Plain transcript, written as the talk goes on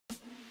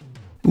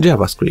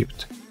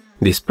JavaScript.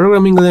 This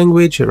programming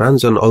language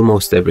runs on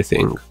almost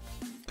everything.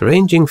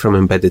 Ranging from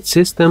embedded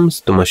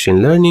systems to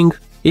machine learning,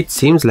 it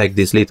seems like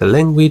this little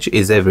language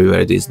is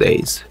everywhere these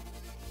days.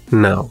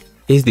 Now,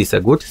 is this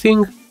a good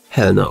thing?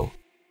 Hell no.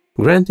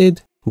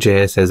 Granted,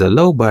 JS has a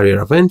low barrier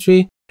of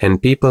entry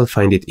and people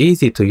find it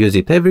easy to use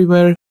it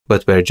everywhere,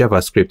 but where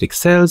JavaScript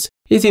excels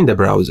is in the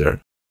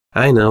browser.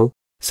 I know,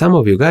 some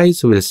of you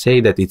guys will say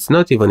that it's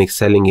not even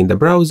excelling in the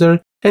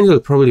browser and will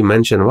probably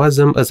mention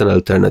WASM as an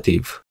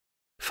alternative.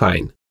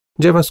 Fine,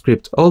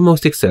 JavaScript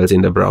almost excels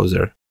in the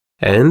browser,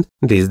 and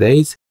these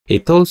days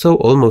it also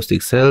almost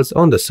excels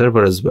on the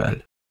server as well.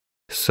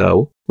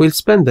 So, we'll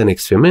spend the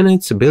next few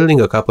minutes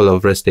building a couple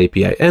of REST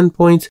API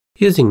endpoints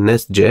using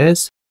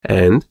NestJS,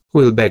 and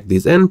we'll back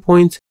these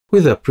endpoints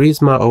with a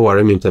Prisma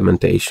ORM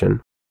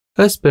implementation.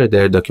 As per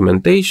their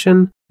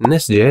documentation,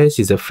 NestJS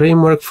is a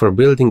framework for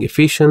building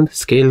efficient,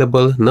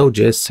 scalable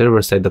Node.js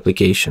server-side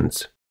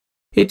applications.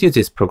 It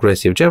uses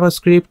progressive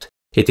JavaScript,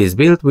 it is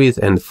built with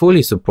and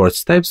fully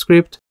supports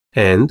TypeScript,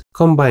 and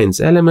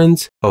combines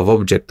elements of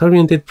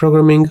object-oriented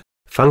programming,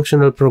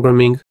 functional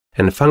programming,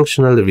 and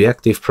functional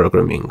reactive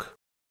programming.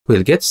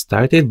 We'll get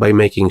started by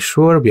making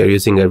sure we are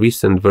using a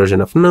recent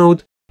version of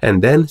Node,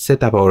 and then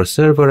set up our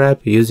server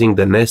app using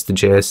the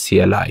NestJS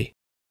CLI.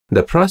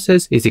 The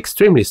process is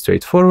extremely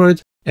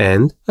straightforward,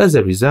 and as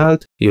a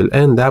result, you'll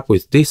end up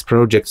with this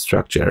project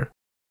structure.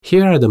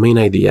 Here are the main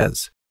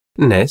ideas.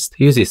 Nest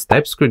uses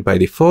TypeScript by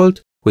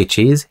default, which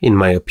is, in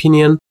my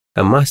opinion,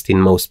 a must in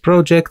most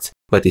projects,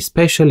 but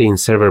especially in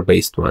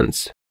server-based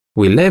ones.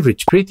 We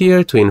leverage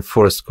Prettier to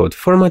enforce code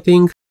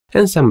formatting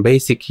and some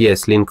basic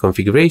ESLint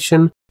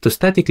configuration to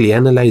statically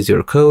analyze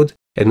your code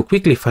and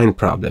quickly find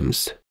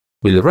problems.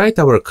 We'll write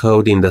our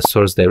code in the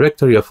source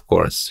directory, of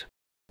course.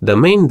 The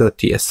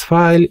main.ts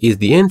file is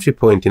the entry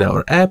point in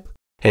our app,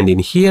 and in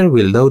here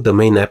we'll load the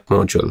main app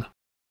module.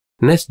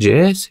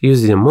 NestJS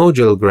uses a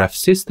module graph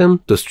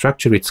system to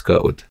structure its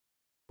code.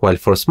 While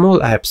for small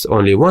apps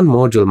only one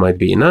module might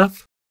be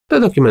enough, the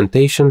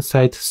documentation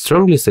site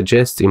strongly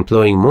suggests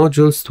employing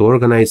modules to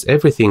organize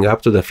everything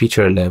up to the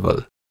feature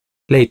level.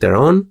 Later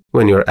on,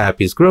 when your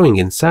app is growing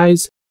in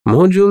size,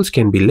 modules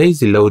can be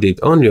lazy loaded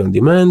only on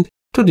demand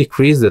to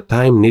decrease the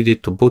time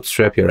needed to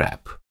bootstrap your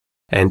app.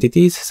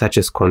 Entities such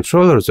as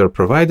controllers or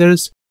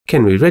providers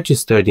can be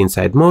registered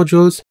inside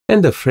modules,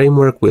 and the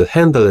framework will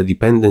handle a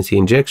dependency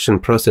injection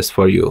process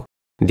for you.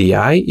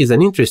 DI is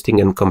an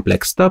interesting and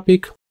complex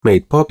topic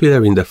made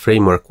popular in the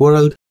framework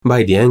world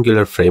by the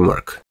Angular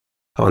framework.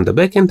 On the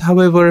backend,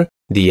 however,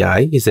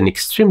 DI is an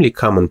extremely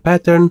common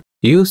pattern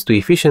used to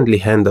efficiently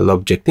handle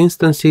object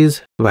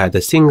instances via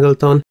the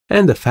singleton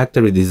and the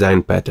factory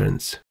design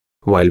patterns.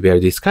 While we are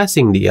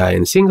discussing DI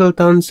and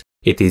singletons,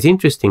 it is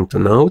interesting to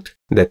note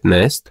that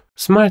Nest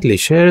smartly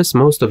shares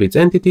most of its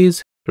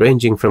entities,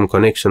 ranging from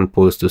connection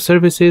pools to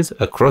services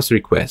across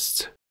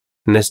requests.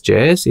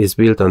 NestJS is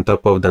built on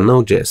top of the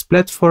Node.js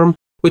platform,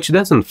 which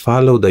doesn't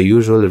follow the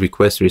usual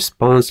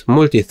request-response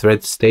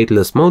multi-thread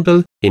stateless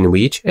model in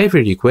which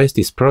every request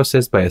is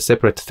processed by a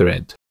separate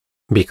thread.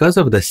 Because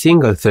of the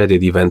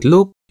single-threaded event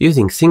loop,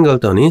 using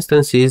singleton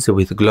instances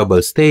with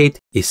global state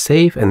is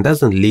safe and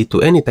doesn't lead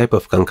to any type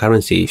of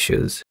concurrency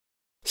issues.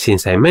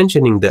 Since I'm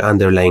mentioning the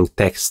underlying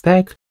tech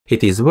stack,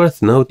 it is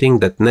worth noting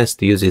that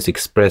Nest uses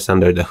Express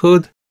under the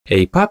hood,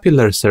 a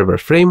popular server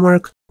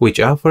framework which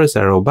offers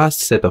a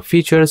robust set of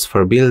features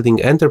for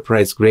building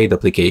enterprise-grade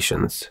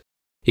applications.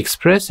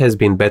 Express has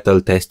been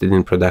battle-tested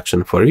in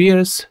production for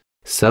years,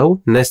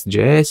 so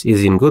NestJS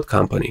is in good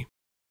company.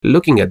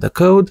 Looking at the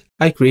code,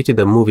 I created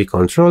a movie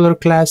controller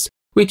class,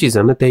 which is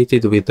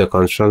annotated with the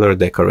controller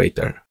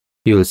decorator.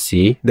 You'll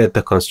see that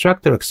the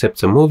constructor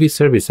accepts a movie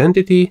service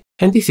entity,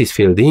 and this is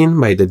filled in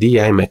by the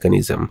DI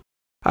mechanism.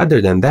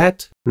 Other than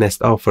that,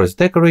 Nest offers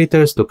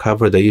decorators to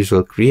cover the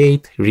usual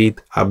create,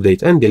 read,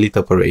 update, and delete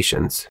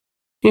operations.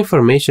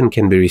 Information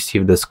can be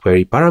received as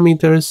query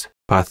parameters,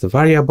 path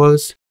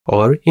variables,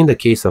 or, in the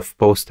case of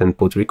post and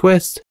put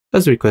requests,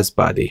 as request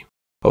body.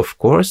 Of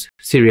course,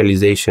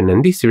 serialization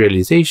and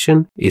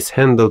deserialization is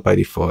handled by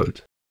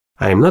default.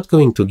 I am not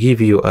going to give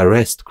you a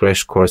REST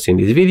crash course in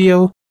this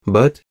video,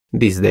 but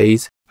these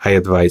days I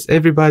advise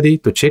everybody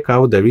to check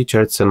out the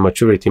Richardson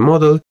maturity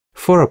model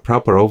for a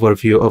proper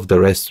overview of the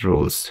REST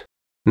rules.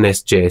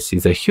 NestJS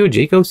is a huge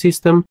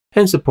ecosystem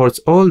and supports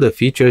all the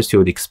features you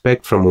would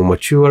expect from a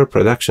mature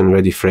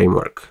production-ready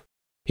framework.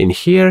 In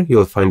here,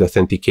 you'll find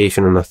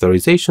authentication and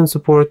authorization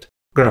support,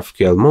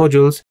 GraphQL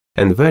modules,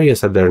 and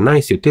various other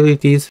nice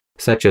utilities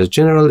such as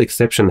general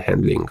exception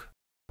handling.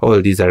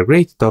 All these are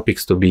great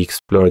topics to be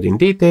explored in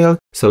detail,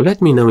 so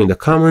let me know in the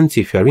comments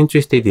if you are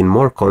interested in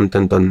more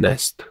content on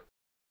Nest.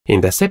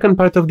 In the second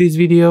part of this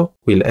video,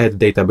 we'll add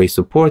database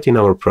support in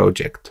our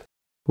project.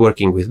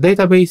 Working with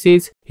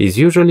databases is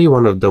usually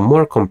one of the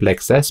more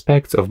complex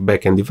aspects of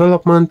backend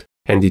development,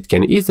 and it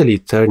can easily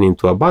turn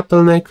into a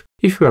bottleneck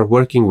if you are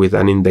working with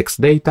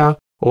unindexed data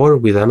or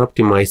with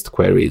unoptimized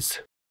queries.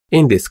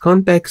 In this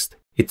context,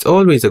 it's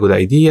always a good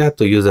idea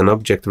to use an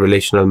object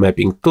relational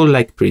mapping tool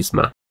like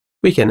Prisma.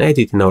 We can add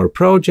it in our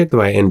project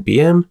via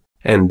npm,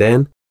 and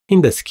then,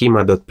 in the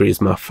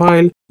schema.prisma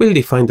file, we'll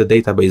define the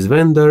database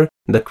vendor,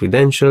 the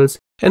credentials,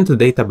 and the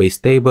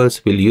database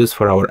tables we'll use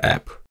for our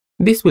app.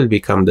 This will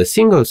become the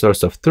single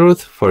source of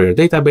truth for your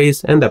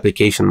database and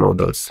application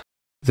models.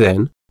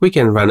 Then, we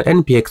can run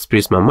npx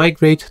prisma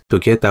migrate to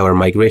get our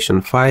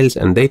migration files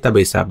and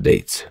database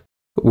updates.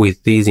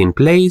 With these in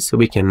place,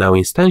 we can now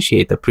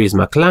instantiate a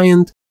Prisma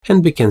client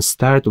and we can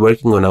start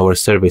working on our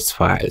service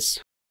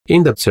files.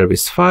 In the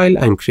service file,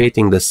 I'm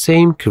creating the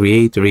same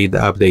create, read,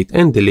 update,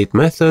 and delete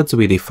methods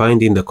we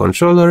defined in the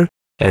controller,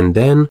 and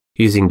then,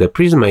 using the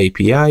Prisma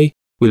API,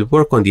 we'll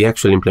work on the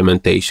actual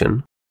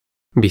implementation.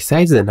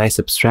 Besides the nice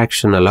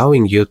abstraction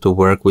allowing you to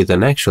work with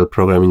an actual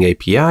programming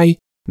API,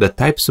 the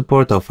type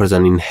support offers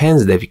an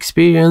enhanced dev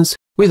experience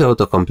with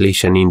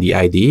auto-completion in the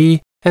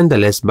IDE and a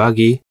less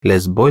buggy,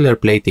 less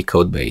boilerplate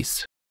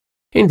codebase.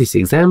 In this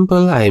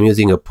example, I am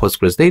using a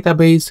Postgres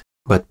database,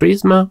 but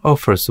Prisma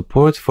offers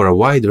support for a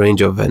wide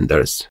range of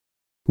vendors.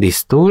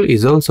 This tool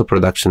is also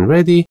production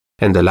ready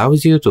and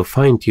allows you to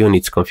fine-tune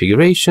its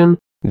configuration,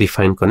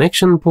 define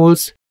connection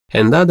pools,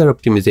 and other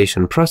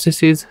optimization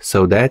processes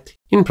so that,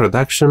 in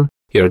production,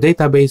 your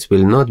database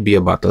will not be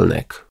a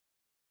bottleneck.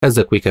 As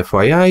a quick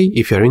FYI,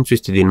 if you're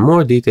interested in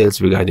more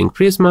details regarding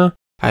Prisma,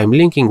 I'm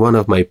linking one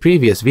of my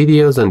previous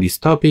videos on this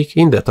topic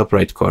in the top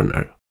right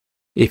corner.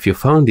 If you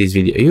found this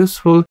video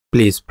useful,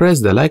 please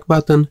press the like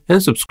button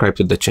and subscribe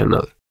to the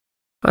channel.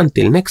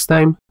 Until next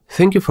time,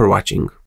 thank you for watching.